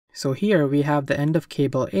So here we have the end of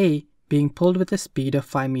cable A being pulled with a speed of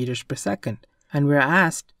 5 meters per second, and we're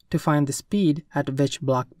asked to find the speed at which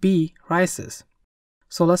block B rises.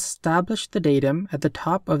 So let's establish the datum at the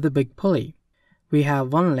top of the big pulley. We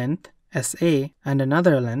have one length, SA, and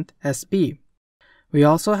another length, SB. We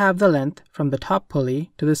also have the length from the top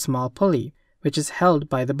pulley to the small pulley, which is held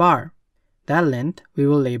by the bar. That length we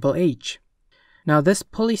will label H. Now this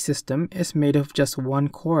pulley system is made of just one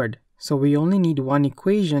cord, so we only need one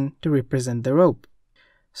equation to represent the rope.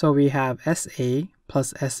 So we have SA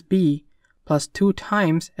plus SB plus 2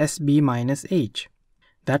 times SB minus H.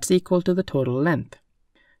 That's equal to the total length.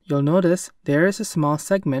 You'll notice there is a small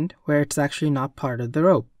segment where it's actually not part of the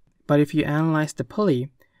rope. But if you analyze the pulley,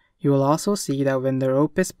 you will also see that when the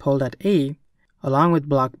rope is pulled at A, along with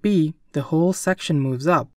block B, the whole section moves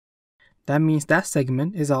up. That means that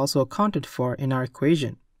segment is also accounted for in our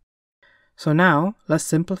equation. So now, let's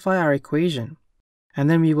simplify our equation, and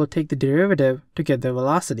then we will take the derivative to get the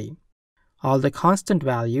velocity. All the constant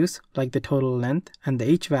values, like the total length and the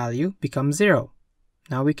H value, become 0.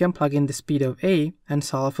 Now we can plug in the speed of A and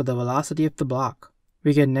solve for the velocity of the block.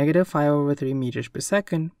 We get negative 5/3 meters per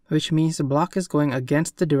second, which means the block is going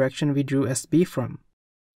against the direction we drew SB from.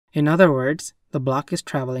 In other words, the block is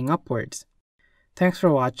traveling upwards. Thanks for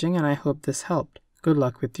watching, and I hope this helped. Good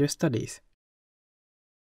luck with your studies.